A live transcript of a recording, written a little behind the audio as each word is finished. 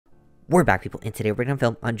We're back, people, and today we're going to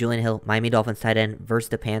film on Julian Hill, Miami Dolphins tight end versus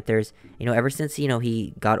the Panthers. Ever since,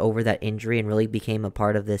 he got over that injury and really became a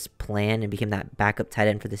part of this plan and became that backup tight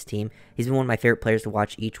end for this team, he's been one of my favorite players to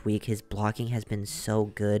watch each week. His blocking has been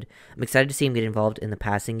so good. I'm excited to see him get involved in the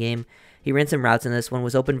passing game. He ran some routes in this one,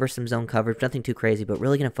 was open versus some zone coverage, nothing too crazy, but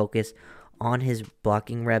really going to focus on his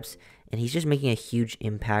blocking reps, and he's just making a huge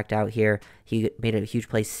impact out here. He made a huge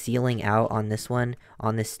play sealing out on this one,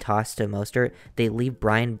 on this toss to Mostert. They leave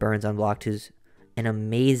Brian Burns unblocked, who's an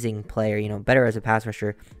amazing player, better as a pass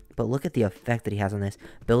rusher, but look at the effect that he has on this.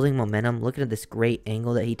 Building momentum, looking at this great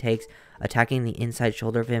angle that he takes, attacking the inside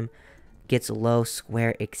shoulder of him, gets low,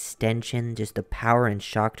 square extension, just the power and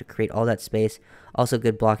shock to create all that space. Also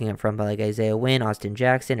good blocking up front by like Isaiah Wynn, Austin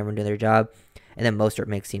Jackson, everyone doing their job. And then Mostert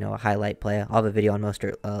makes, a highlight play. I'll have a video on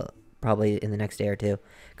Mostert probably in the next day or two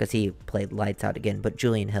because he played lights out again. But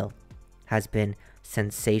Julian Hill has been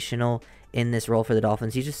sensational in this role for the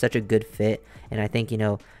Dolphins. He's just such a good fit. And I think,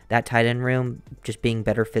 that tight end room just being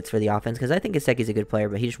better fits for the offense, because I think Gesicki's a good player,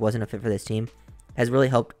 but he just wasn't a fit for this team, has really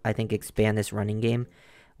helped, I think, expand this running game.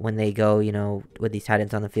 When they go, with these tight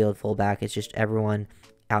ends on the field, fullback, it's just everyone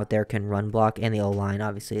out there can run block, and the O-line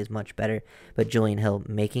obviously is much better. But Julian Hill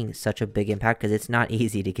making such a big impact, because it's not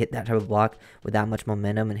easy to get that type of block with that much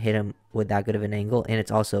momentum and hit him with that good of an angle. And it's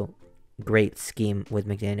also great scheme with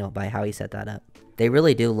McDaniel by how he set that up. They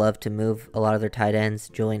really do love to move a lot of their tight ends.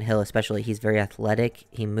 Julian Hill especially, he's very athletic,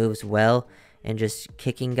 he moves well, and just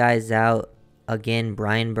kicking guys out. Again,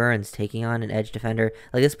 Brian Burns taking on an edge defender.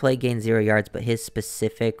 Like, this play gained 0 yards, but his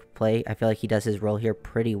specific play, I feel like he does his role here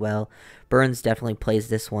pretty well. Burns definitely plays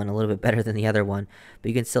this one a little bit better than the other one, but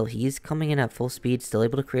you can still, he's coming in at full speed, still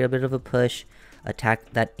able to create a bit of a push,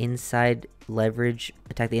 attack that inside leverage,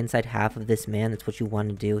 attack the inside half of this man. That's what you want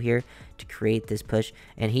to do here to create this push,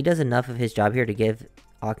 and he does enough of his job here to give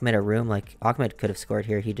Ahmed a room. Like, Ahmed could have scored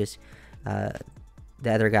here. He just,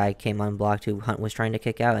 the other guy came unblocked who Hunt was trying to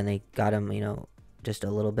kick out, and they got him, just a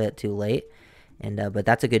little bit too late. And but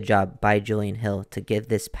that's a good job by Julian Hill to give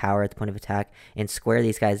this power at the point of attack and square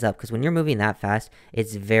these guys up, because when you're moving that fast,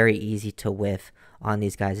 it's very easy to whiff on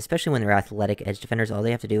these guys, especially when they're athletic edge defenders. All they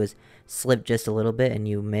have to do is slip just a little bit and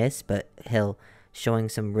you miss. But Hill showing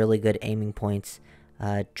some really good aiming points,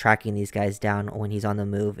 tracking these guys down when he's on the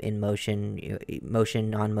move, in motion,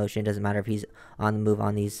 motion on motion, doesn't matter if he's on the move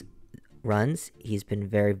on these runs. He's been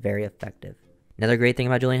very, very effective. Another great thing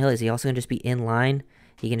about Julian Hill is he also can just be in line.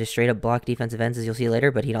 He can just straight up block defensive ends, as you'll see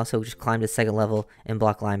later, but he'd also just climb to second level and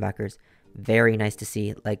block linebackers. Very nice to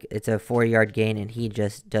see. Like, it's a 4-yard gain, and he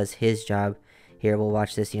just does his job here. We'll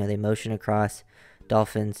watch this. They motion across.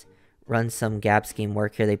 Dolphins run some gap scheme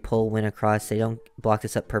work here. They pull Wynn across. They don't block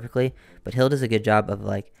this up perfectly, but Hill does a good job of,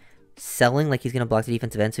 like, selling like he's going to block the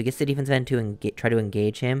defensive end. So he gets the defensive end to try to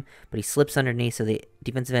engage him, but he slips underneath, so the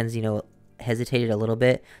defensive end's, hesitated a little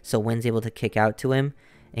bit, so Wynn's able to kick out to him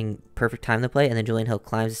and perfect time the play, and then Julian Hill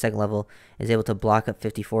climbs the second level, is able to block up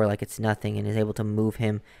 54 like it's nothing, and is able to move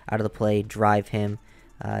him out of the play, drive him.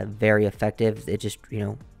 Very effective. It just,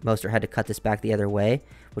 Mostert had to cut this back the other way,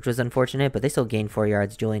 which was unfortunate, but they still gained 4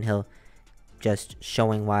 yards. Julian Hill just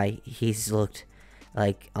showing why he's looked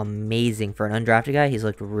like amazing for an undrafted guy. He's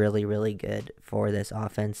looked really, really good for this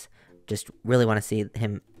offense. Just really want to see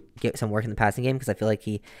him get some work in the passing game, because I feel like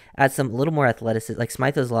he adds a little more athleticism. Like,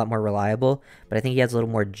 Smythe is a lot more reliable, but I think he has a little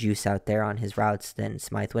more juice out there on his routes than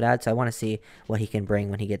Smythe would add. So I want to see what he can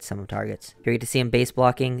bring when he gets some targets. Here you get to see him base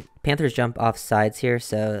blocking. Panthers jump off sides here,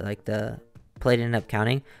 so like the play didn't end up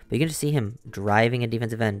counting, but you can just see him driving a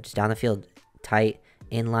defensive end just down the field, tight,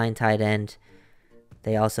 inline tight end.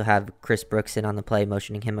 They also have Chris Brooks in on the play,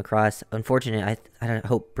 motioning him across. Unfortunate, I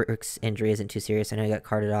hope Brooks' injury isn't too serious. I know he got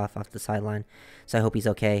carted off the sideline, so I hope he's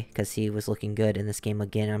okay, because he was looking good in this game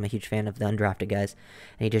again. I'm a huge fan of the undrafted guys.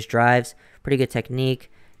 And he just drives, pretty good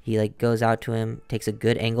technique. He goes out to him, takes a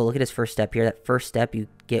good angle. Look at his first step here. That first step, you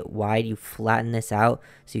get wide, you flatten this out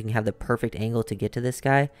so you can have the perfect angle to get to this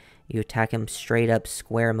guy. You attack him straight up,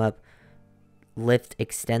 square him up, lift,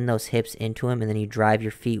 extend those hips into him, and then you drive your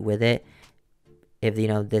feet with it. If,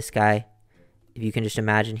 this guy, if you can just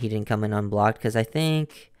imagine he didn't come in unblocked, because I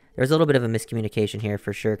think there's a little bit of a miscommunication here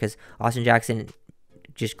for sure, because Austin Jackson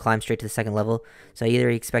just climbed straight to the second level. So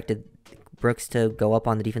either he expected Brooks to go up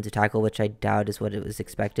on the defensive tackle, which I doubt is what it was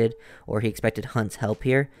expected, or he expected Hunt's help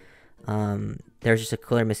here. There's just a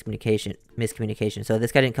clear miscommunication. So if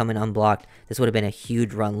this guy didn't come in unblocked, this would have been a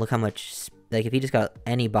huge run. Look how much, like, if he just got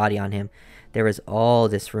any body on him, there was all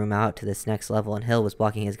this room out to this next level, and Hill was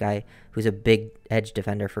blocking his guy, who's a big edge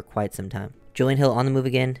defender, for quite some time. Julian Hill on the move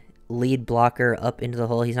again, lead blocker up into the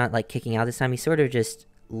hole. He's not, like, kicking out this time. He's sort of just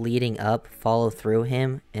leading up follow through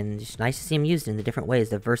him, and just nice to see him used in the different ways.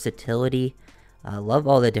 The versatility, love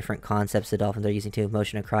all the different concepts the Dolphins are using too.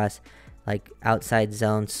 Motion across, like outside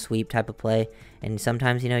zone sweep type of play. And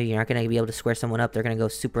sometimes, you're not going to be able to square someone up. They're going to go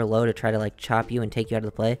super low to try to like chop you and take you out of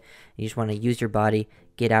the play. You just want to use your body,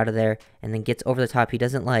 get out of there, and then gets over the top. He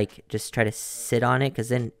doesn't like just try to sit on it, because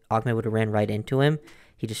then Ahmed would have ran right into him.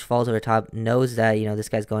 He just falls over the top, knows that, this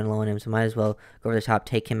guy's going low on him, so might as well go over the top,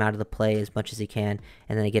 take him out of the play as much as he can,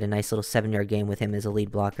 and then they get a nice little 7-yard gain with him as a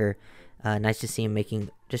lead blocker. Nice to see him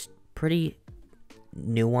making just pretty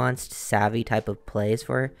nuanced, savvy type of plays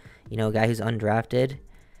for, a guy who's undrafted.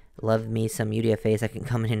 Love me some UDFAs that can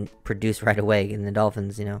come in and produce right away, and the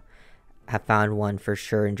Dolphins, have found one for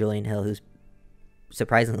sure in Julian Hill, who's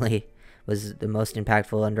surprisingly was the most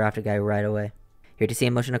impactful undrafted guy right away. Here to see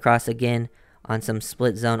him motion across again on some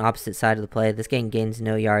split zone opposite side of the play. This game gains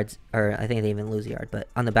no yards, or I think they even lose a yard, but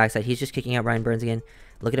on the backside, he's just kicking out Brian Burns again.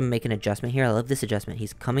 Look at him make an adjustment here. I love this adjustment.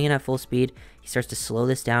 He's coming in at full speed. He starts to slow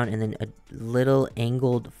this down, and then a little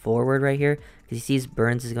angled forward right here, because he sees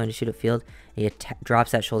Burns is going to shoot upfield. He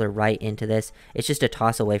drops that shoulder right into this. It's just a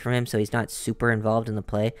toss away from him, so he's not super involved in the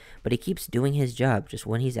play, but he keeps doing his job. Just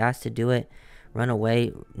when he's asked to do it, run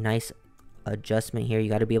away. Nice adjustment here. You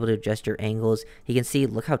got to be able to adjust your angles. He can see,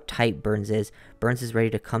 look how tight Burns is. Burns is ready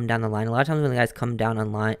to come down the line. A lot of times when the guys come down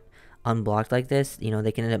on line unblocked like this,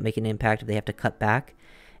 they can end up making an impact if they have to cut back,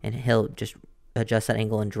 and he'll just adjust that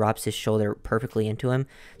angle and drops his shoulder perfectly into him.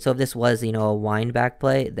 So if this was, a wind back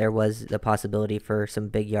play, there was the possibility for some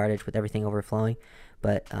big yardage with everything overflowing,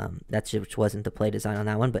 but that just wasn't the play design on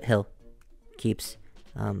that one. But Hill keeps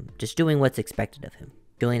just doing what's expected of him.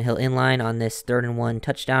 Julian Hill in line on this 3rd and 1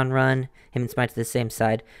 touchdown run. Him and Smythe to the same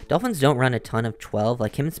side. Dolphins don't run a ton of 12.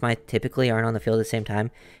 Like, him and Smythe typically aren't on the field at the same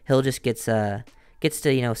time. Hill just gets to,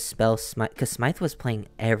 spell Smythe, because Smythe was playing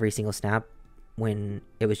every single snap when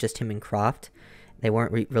it was just him and Croft. They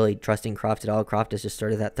weren't really trusting Croft at all. Croft is just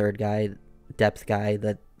sort of that third guy, depth guy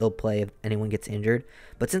that they'll play if anyone gets injured.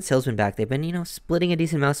 But since Hill's been back, they've been, splitting a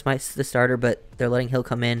decent amount. Smythe's the starter, but they're letting Hill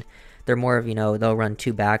come in. They're more of, they'll run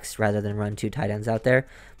 2 backs rather than run 2 tight ends out there.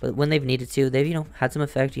 But when they've needed to, they've, had some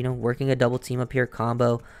effect, working a double team up here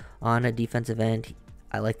combo on a defensive end.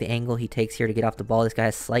 I like the angle he takes here to get off the ball. This guy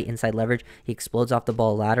has slight inside leverage. He explodes off the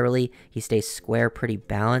ball laterally. He stays square, pretty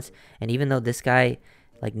balanced. And even though this guy,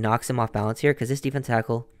 knocks him off balance here, because this defense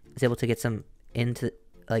tackle is able to get some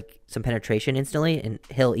some penetration instantly, and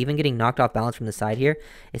Hill, even getting knocked off balance from the side here,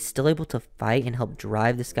 is still able to fight and help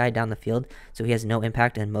drive this guy down the field, so he has no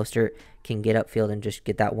impact, and Mostert can get upfield and just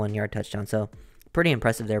get that 1-yard touchdown. So pretty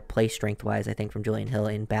impressive there, play strength-wise, I think, from Julian Hill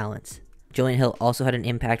in balance. Julian Hill also had an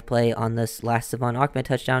impact play on this last Savon Ahmed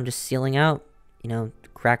touchdown, just sealing out,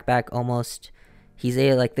 crackback almost. He's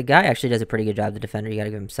the guy actually does a pretty good job, the defender, you got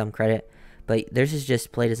to give him some credit. But theirs is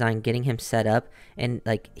just play design, getting him set up, and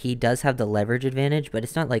he does have the leverage advantage, but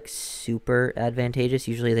it's not super advantageous.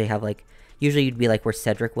 Usually they have usually you'd be where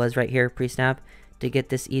Cedric was right here pre-snap to get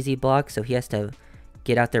this easy block, so he has to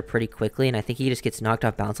get out there pretty quickly, and I think he just gets knocked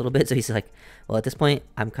off balance a little bit, so he's well, at this point,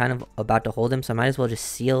 I'm kind of about to hold him, so I might as well just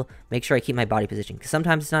seal, make sure I keep my body position, because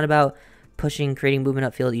sometimes it's not about pushing, creating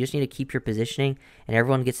movement upfield. You just need to keep your positioning, and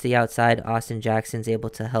everyone gets to the outside. Austin Jackson's able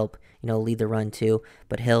to help, lead the run too,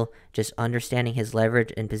 but Hill just understanding his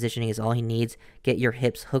leverage and positioning is all he needs. Get your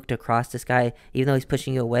hips hooked across this guy, even though he's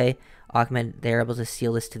pushing you away. Ahmed, they're able to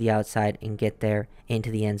seal this to the outside and get there into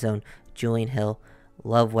the end zone. Julian Hill,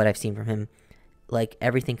 love what I've seen from him.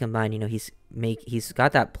 Everything combined, he's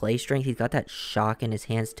got that play strength, he's got that shock in his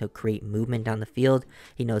hands to create movement down the field.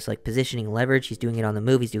 He knows positioning, leverage, he's doing it on the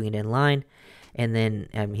move, he's doing it in line, and then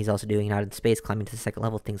he's also doing it out in space, climbing to the second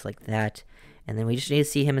level, things like that. And then we just need to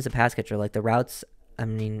see him as a pass catcher. The routes,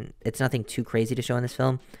 it's nothing too crazy to show in this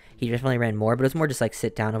film. He definitely ran more, but it was more just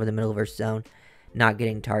sit down over the middle versus zone, not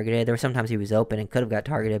getting targeted. There were sometimes he was open and could have got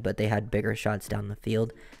targeted, but they had bigger shots down the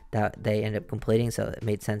field that they ended up completing, so it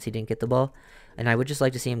made sense he didn't get the ball. And I would just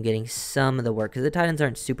like to see him getting some of the work, because the tight ends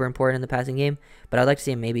aren't super important in the passing game, but I'd like to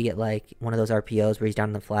see him maybe get one of those RPOs where he's down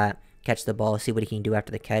in the flat, catch the ball, see what he can do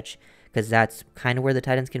after the catch, because that's kind of where the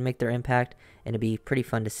tight ends can make their impact, and it'd be pretty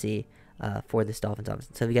fun to see for this Dolphins offense.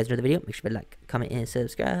 So if you guys enjoyed the video, make sure to like, comment, and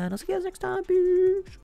subscribe. I'll see you guys next time. Peace.